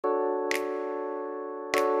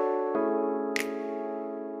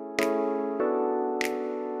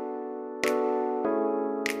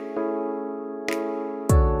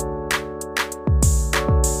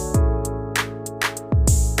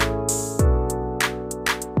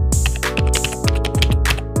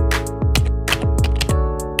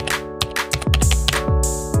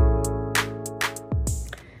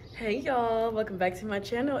y'all, welcome back to my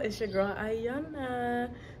channel. It's your girl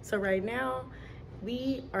Ayana. So right now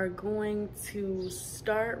we are going to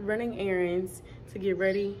start running errands to get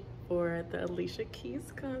ready for the Alicia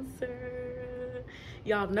Keys concert.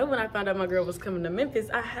 Y'all know when I found out my girl was coming to Memphis,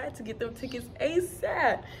 I had to get them tickets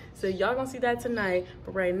ASAP. So y'all gonna see that tonight.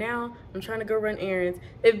 But right now I'm trying to go run errands.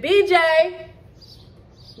 If BJ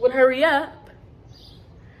would hurry up,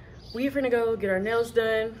 we're gonna go get our nails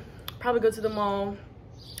done, probably go to the mall,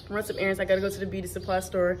 run some errands. I gotta go to the beauty supply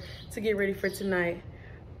store to get ready for tonight.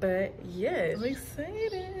 But yes, I'm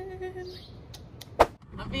excited.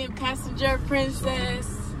 I'm being passenger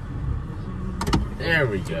princess. There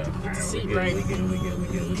we go. Get the seat right. We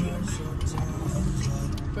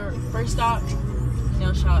good. First stop,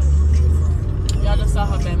 nail shop. Y'all just saw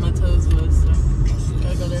how bad my toes was, so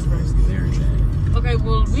gotta go there first. Very bad. Okay,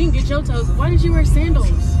 well, we can get your toes. Why did you wear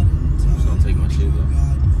sandals? I'm just gonna take my shoes off.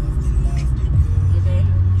 Okay.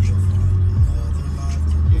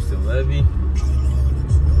 You still love me?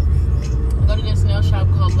 I go to this nail shop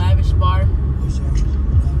called Lavish Bar. And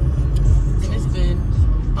it's good.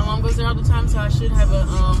 My mom goes there all the time, so I should have a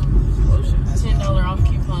 $10 off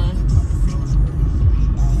coupon.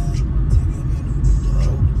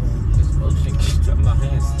 Bro, this lotion keeps on my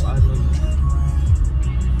hand sliding.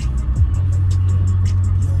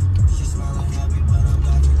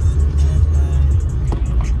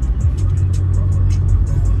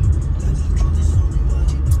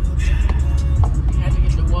 Had to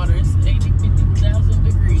get the water. It's 50,000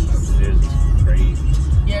 degrees. Upstairs is crazy.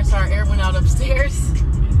 Yes, our air went out upstairs.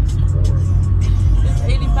 It's horrible. It's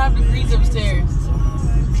 85 degrees upstairs. I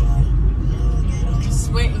was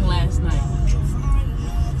sweating last night.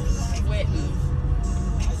 Sweating.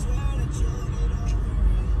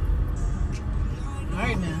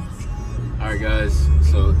 Alright now. Alright guys,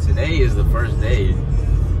 so today is the first day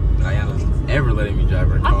that Ayana's ever letting me drive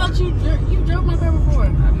her car. I thought you drove my car before.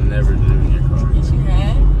 I've never driven your car. Yes, you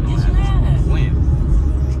had. Yes, you had. When?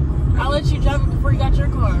 I let you drive it before you got your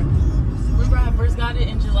car. Remember I first got it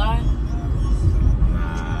in July?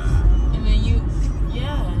 Nah. And then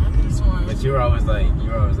yeah, I could have sworn. But you were always like,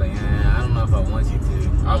 I don't know if I want you to.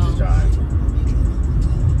 I'll just drive.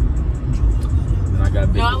 And I got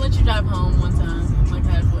big. No, I let you drive home one time, like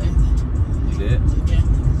halfway. You did? Yeah.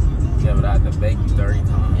 Yeah, but I had to beg you 30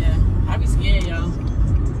 times. Yeah, I be scared, y'all.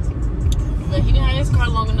 But he didn't have his car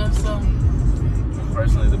long enough, so. I'm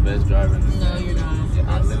personally the best driver in this No, thing. you're not. Yeah,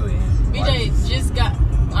 I literally am. BJ just got.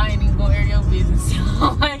 I ain't even gonna air your business. So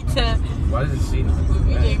like that. Why does she not? But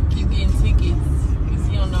BJ keep getting tickets because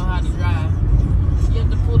he don't know how to drive. You have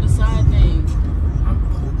to pull the side thing.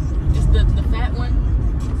 It's the fat one.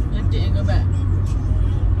 Lift it and go back.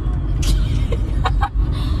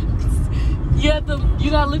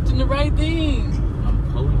 You're not lifting the right thing. I'm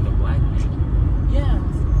pulling the black thing. Yeah.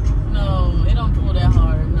 No, it don't pull that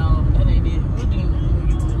hard. No, that ain't it. We'll do it when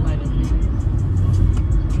we get to the light up here.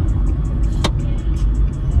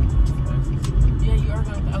 Yeah, you are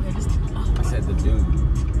gonna. Okay, this. Oh, I said the dude.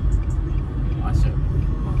 I said.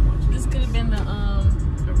 this could have been the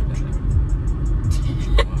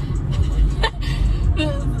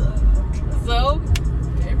So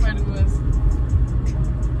everybody was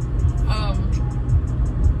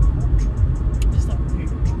just up here.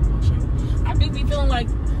 I'll show you. I do be feeling like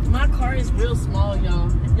my car is real small, y'all.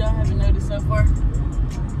 If y'all haven't noticed so far.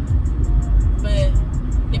 But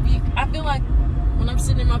I feel like when I'm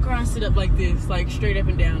sitting in my car, I sit up like this, like straight up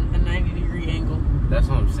and down, a 90-degree angle. That's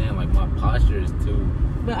what I'm saying. Like my posture is too.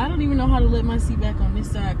 But I don't even know how to let my seat back on this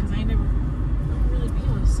side because I don't really be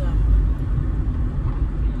on this side.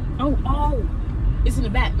 Oh, it's in the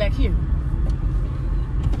back here.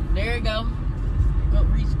 There you go. Go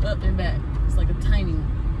reach up and back. It's like a tiny one.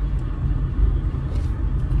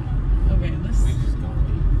 Okay, let's. We just gonna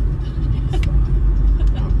leave.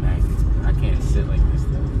 I'm back. I can't sit like this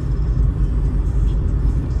though.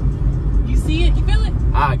 You see it? You feel it?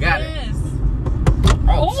 Ah, I got it. Yes.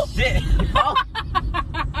 Oh, shit. Oh.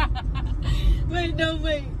 Wait, no,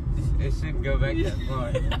 wait. It shouldn't go back that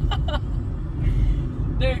far.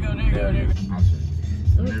 There you go. I'll show you.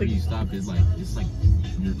 Whenever you stop, it's like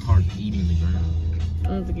your car's eating the ground. I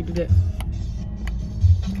don't think you do that.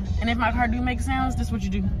 And if my car do make sounds, this is what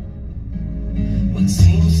you do. What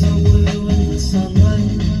seems so blue in the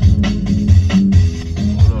sunlight?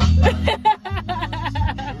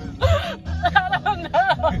 I don't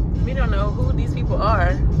know. We don't know who these people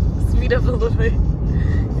are. Speed up a little bit.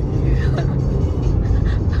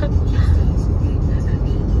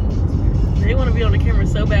 They want to be on the camera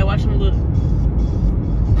so bad. Watch them look.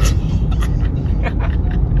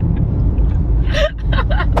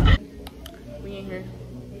 We in here.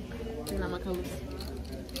 Not my colors.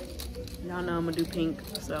 Y'all know. do pink,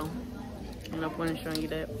 so no point in showing you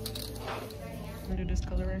that. I'm gonna do this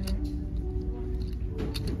color right here.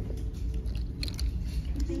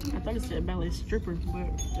 I thought it said ballet stripper,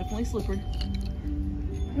 but definitely slipper.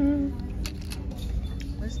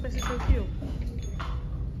 This space is so cute.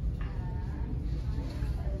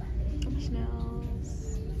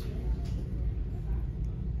 Nails.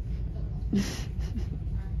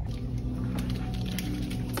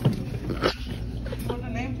 Want a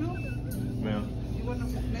name too? Well, You want a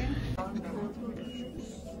name?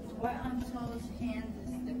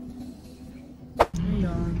 Hey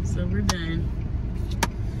y'all, so we're done.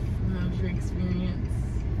 How's your experience?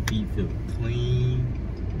 feet feel clean,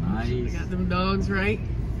 We nice. got them dogs right.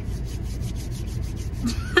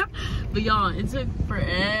 But y'all, it took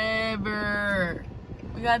forever.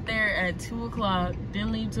 We got there at 2 o'clock,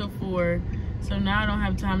 didn't leave till 4. So now I don't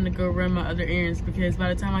have time to go run my other errands because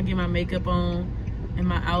by the time I get my makeup on and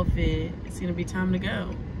my outfit, it's gonna be time to go.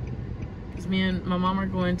 Cause me and my mom are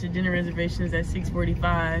going to dinner reservations at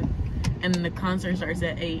 6:45 and then the concert starts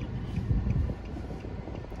at 8.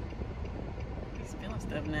 He's feeling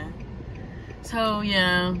stuff now. So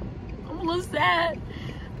yeah, I'm a little sad.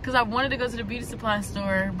 Because I wanted to go to the beauty supply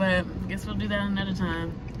store, but I guess we'll do that another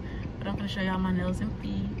time. But I'm going to show y'all my nails and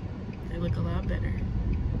feet. They look a lot better.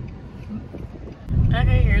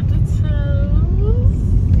 Okay, here's the toes.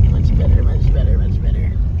 Much better, much better, much better.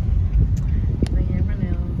 And then here are my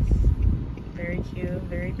nails. Very cute,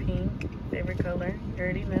 very pink. Favorite color. You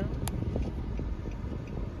already know.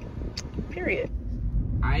 Period.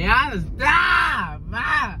 Ayana, stop!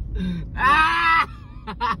 Ah!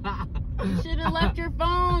 You should have left your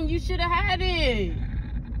phone. You should have had it.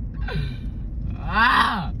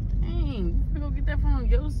 Ah! Dang, you go get that phone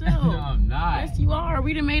yourself. No, I'm not. Yes, you are.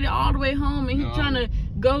 We done made it all the way home, and he's No. trying to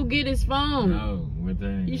go get his phone. No, we're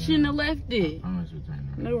turning. You shouldn't have left it. I promise we're turning.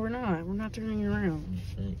 No, we're not. We're not turning around.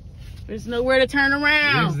 Shit. There's nowhere to turn Yes,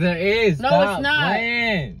 around. there is. No, Stop it's not.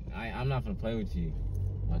 Playing. I'm not gonna play with you.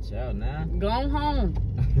 Watch out now. Go home.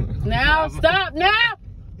 Now, stop now.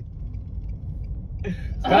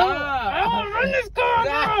 Stop. Oh, run this car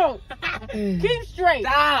Stop. out. Keep straight.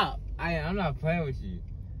 Stop. I'm not playing with you.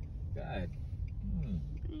 God.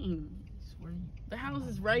 Dang, swear. The house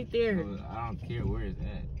is right there. I don't care where it's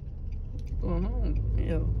at. Go home.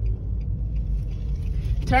 Ew.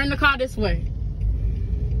 Turn the car this way.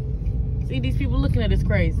 See these people looking at us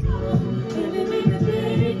crazy. I'm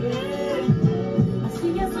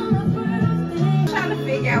trying to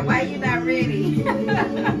figure out why you're not ready.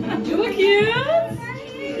 You look cute.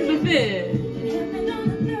 The fit.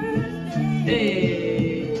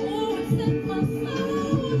 Hey.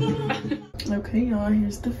 Okay, y'all.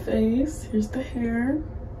 Here's the face. Here's the hair.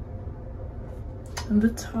 And the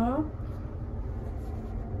top.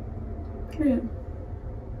 Good.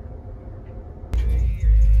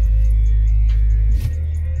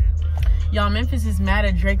 Y'all, Memphis is mad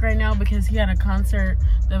at Drake right now because he had a concert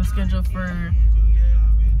that was scheduled for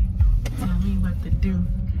Tell Me What to Do.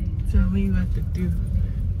 Tell me what to do.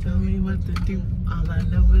 Tell me what to do. All I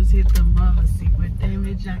know is hit the mama, see what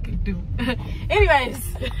damage I can do. Anyways,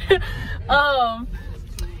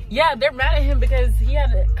 yeah, they're mad at him because he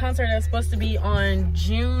had a concert that was supposed to be on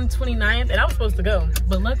June 29th, and I was supposed to go.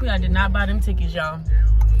 But luckily, I did not buy them tickets, y'all.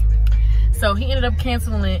 So he ended up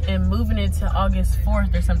canceling it and moving it to August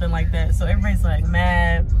 4th or something like that. So everybody's like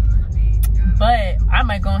mad. But I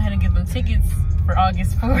might go ahead and get them tickets for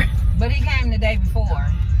August 4th. But he came the day before.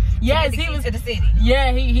 Yes, he was to the city.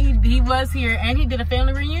 Yeah, he was here and he did a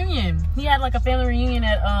family reunion. He had like a family reunion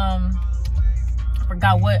at I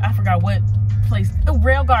forgot what place. Oh,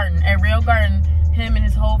 Rail Garden. At Rail Garden, him and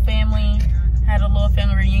his whole family had a little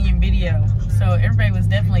family reunion video. So everybody was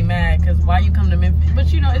definitely mad because why you come to Memphis?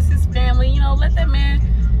 But you know, it's his family. You know, let that man,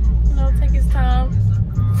 you know, take his time.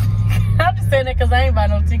 I'm just saying that because I ain't buy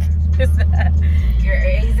no tickets.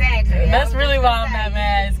 Exactly. That's really why I'm not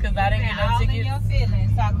mad. It's because I didn't get no all tickets. in your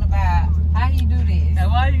feelings talking about how you do this. And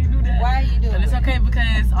why you do that? Why you do But it's it? okay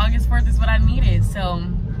because August 4th is what I needed. So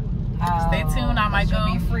stay tuned. I might go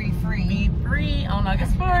Be free. on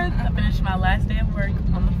August 4th. I finished my last day of work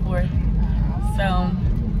on the 4th. So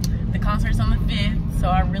the concert's on the 5th. So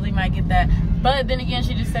I really might get that. But then again,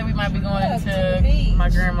 she just said we might be going to the to beach. my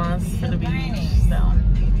grandma's for the beach.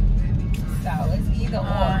 So it's either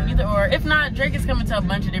or. either or. If not, Drake is coming to a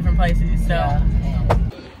bunch of different places. So. Yeah.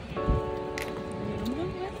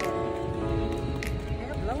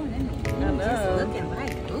 They're blowing in me. I know. Just looking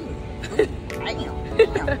like, ooh,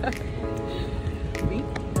 damn.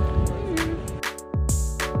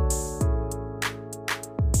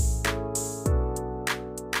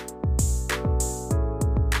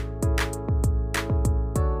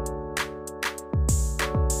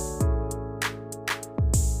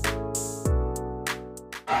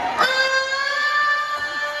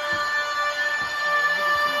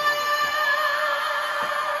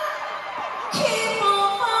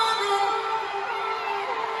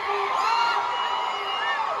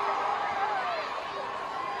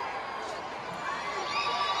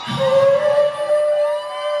 Keep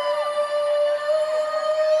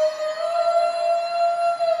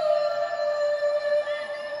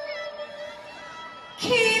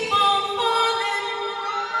on falling.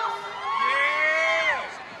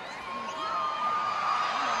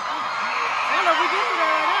 I don't know if we get to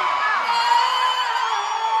that right now.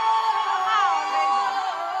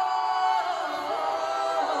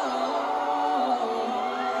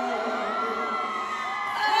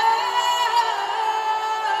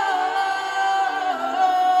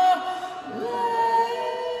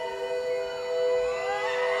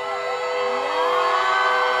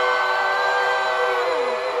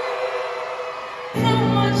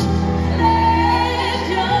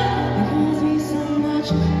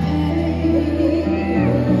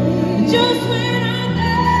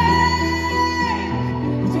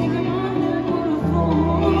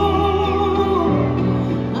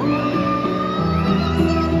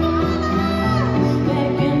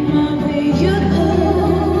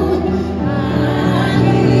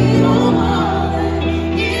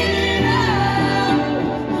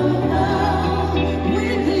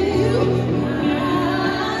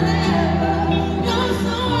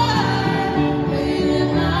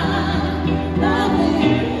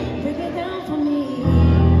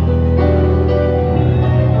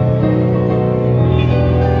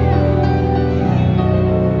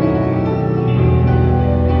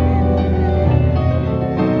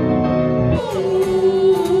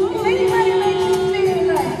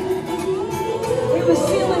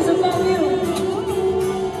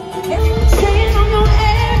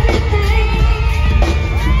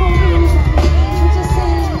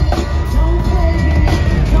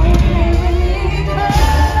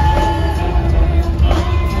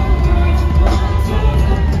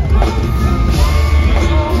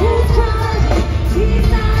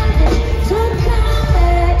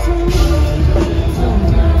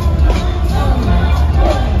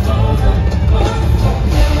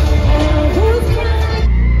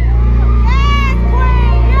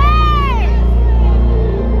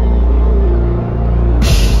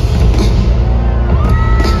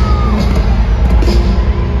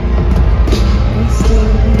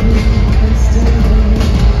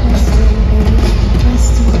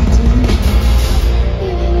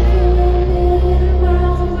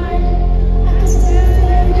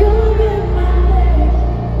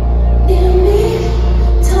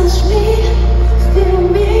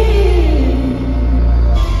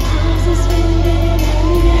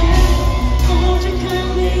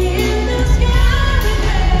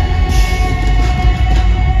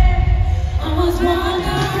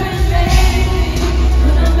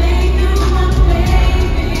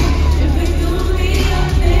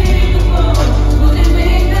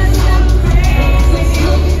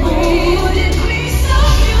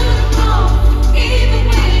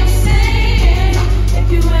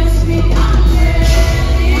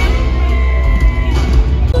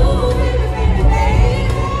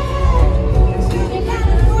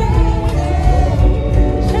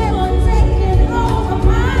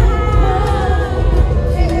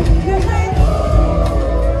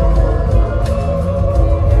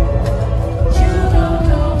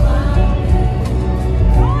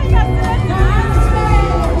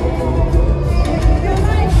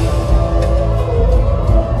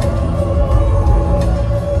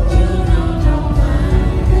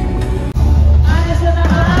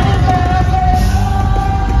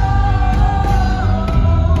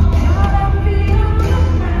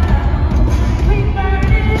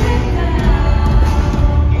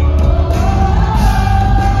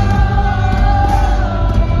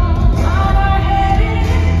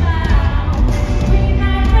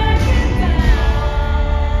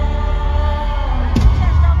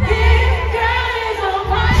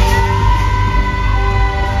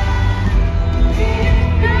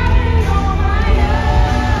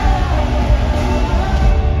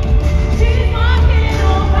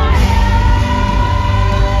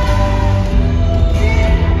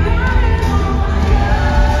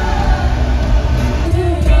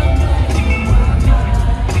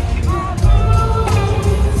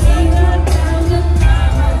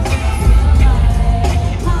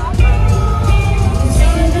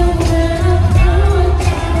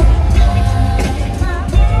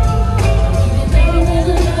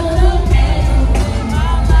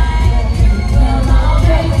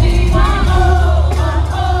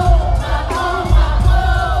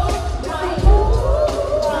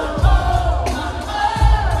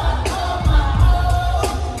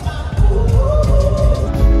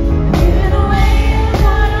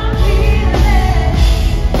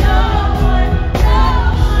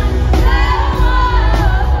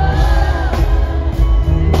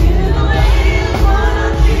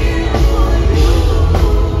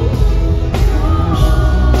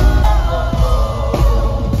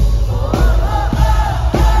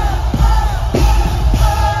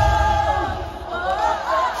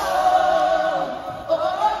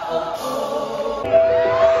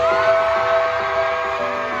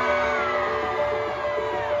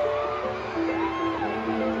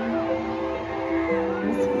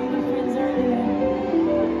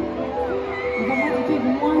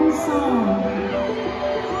 this song.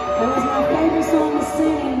 It was my favorite song to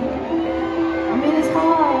sing. I mean, it's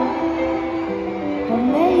hard, but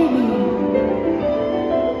maybe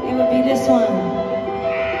it would be this one.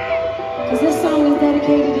 Because this song is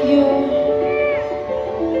dedicated to you.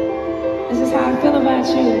 This is how I feel about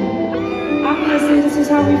you. Obviously, this is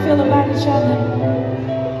how we feel about each other.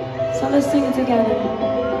 So let's sing it together.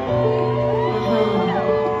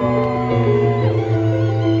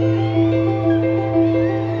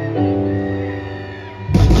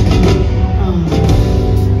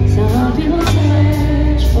 Some people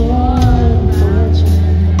search for fortune.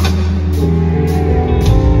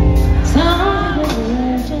 Some people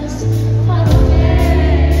live just for the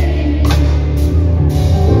fame.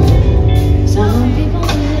 Some people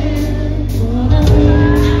live for the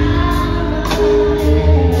limelight.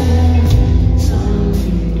 Some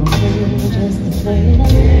people live just to play the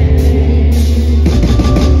game.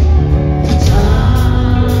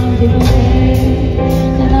 Some people live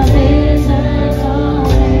in a physical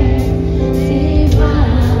way.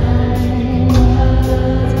 Divine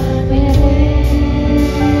words within.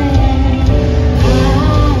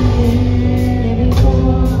 I've been there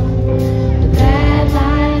before. The bad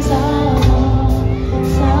lies are more.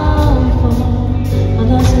 Some fall on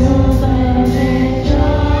the superficial.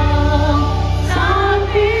 Some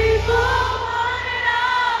people want it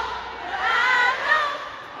all, but I don't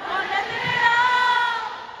want nothing at all.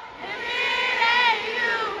 If it ain't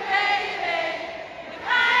you, baby, if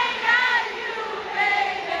I ain't got you,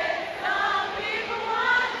 baby. Some people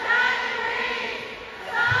want diamond rings,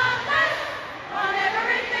 some just want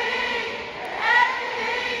everything.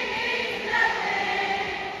 Everything means nothing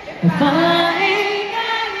if I ain't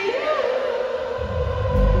got you.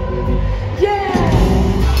 Yeah,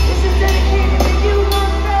 this is dedicated to you, my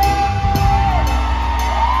friend.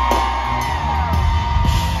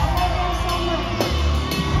 I love y'all so much.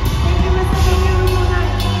 Thank you for such a beautiful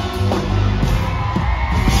night.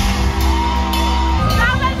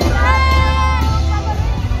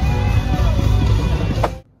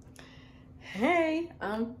 Hey,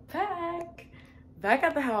 I'm back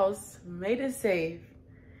at the house, made it safe.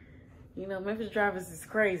 You know, Memphis drivers is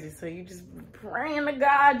crazy, so you just praying to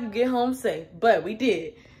God you get home safe. But we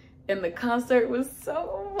did, and the concert was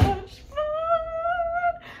so much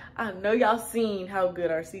fun. I know y'all seen how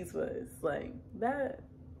good our seats was. Like that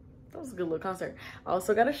was a good little concert. I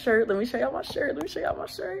also got a shirt. Let me show y'all my shirt.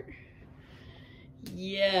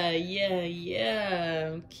 Yeah.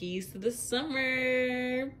 Keys to the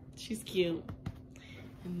summer. She's cute.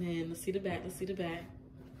 And then let's see the back.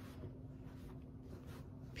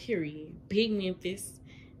 Period. Big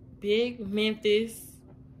Memphis.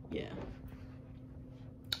 Yeah.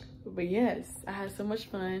 But yes, I had so much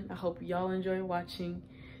fun. I hope y'all enjoy watching.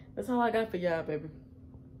 That's all I got for y'all, baby.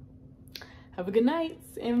 Have a good night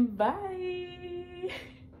and bye.